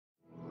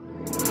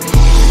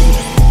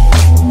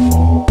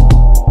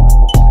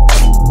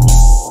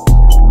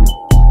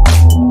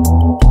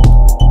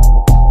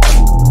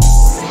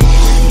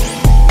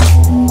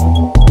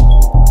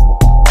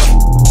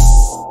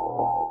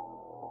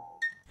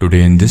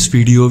Today in this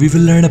video we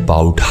will learn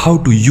about how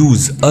to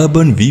use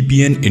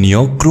UrbanVPN in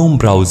your Chrome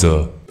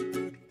browser.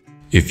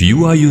 If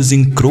you are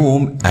using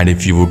Chrome and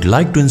if you would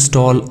like to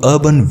install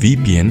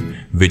UrbanVPN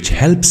which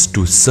helps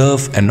to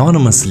surf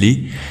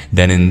anonymously,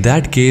 then in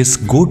that case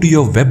go to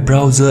your web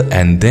browser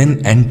and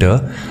then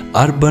enter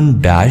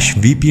urban-vpn.com.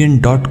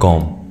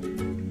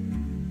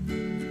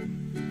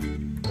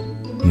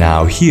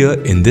 Now here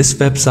in this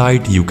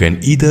website you can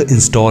either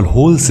install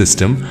whole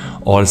system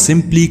or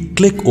simply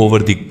click over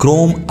the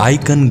Chrome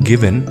icon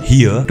given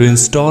here to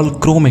install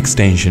Chrome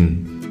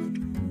extension.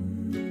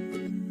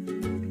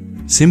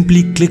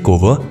 Simply click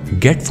over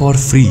Get for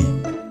free.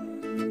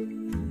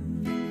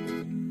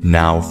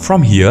 Now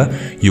from here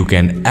you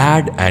can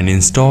add and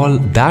install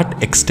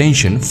that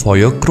extension for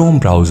your Chrome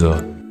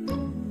browser.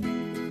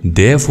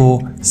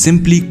 Therefore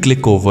simply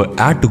click over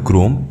Add to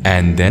Chrome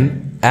and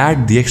then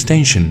add the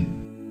extension.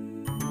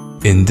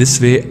 In this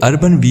way,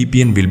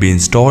 UrbanVPN will be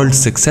installed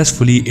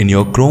successfully in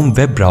your Chrome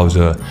web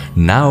browser.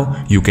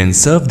 Now you can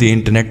surf the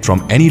internet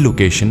from any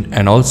location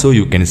and also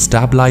you can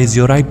stabilize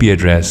your IP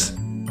address.